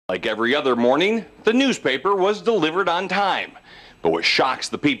Like every other morning, the newspaper was delivered on time. But what shocks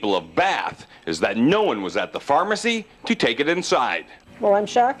the people of Bath is that no one was at the pharmacy to take it inside. Well, I'm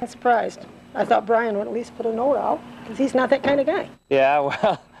shocked and surprised. I thought Brian would at least put a note out, because he's not that kind of guy. Yeah,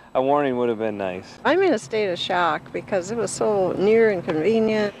 well, a warning would have been nice. I'm in a state of shock because it was so near and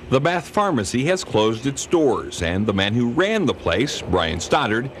convenient. The Bath Pharmacy has closed its doors, and the man who ran the place, Brian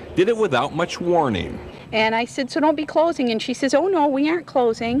Stoddard, did it without much warning. And I said, so don't be closing. And she says, oh, no, we aren't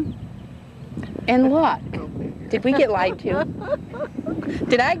closing. And look, did we get lied to?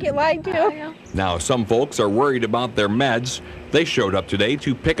 Did I get lied to? Now, some folks are worried about their meds. They showed up today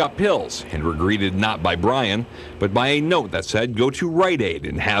to pick up pills and were greeted not by Brian, but by a note that said, go to Rite Aid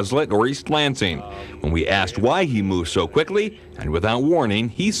in Hazlitt or East Lansing. When we asked why he moved so quickly and without warning,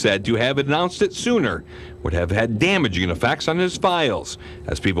 he said to have announced it sooner would have had damaging effects on his files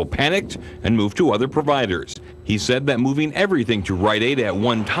as people panicked and moved to other providers. He said that moving everything to Rite Aid at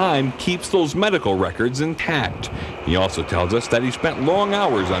one time keeps those medical records intact. He also tells us that he spent long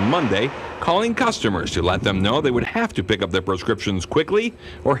hours on Monday calling customers to let them know they would have to pick up their prescriptions quickly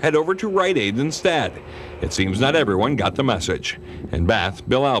or head over to Rite Aid instead. It seems not everyone got the message. In Bath,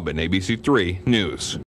 Bill Albin, ABC3 News.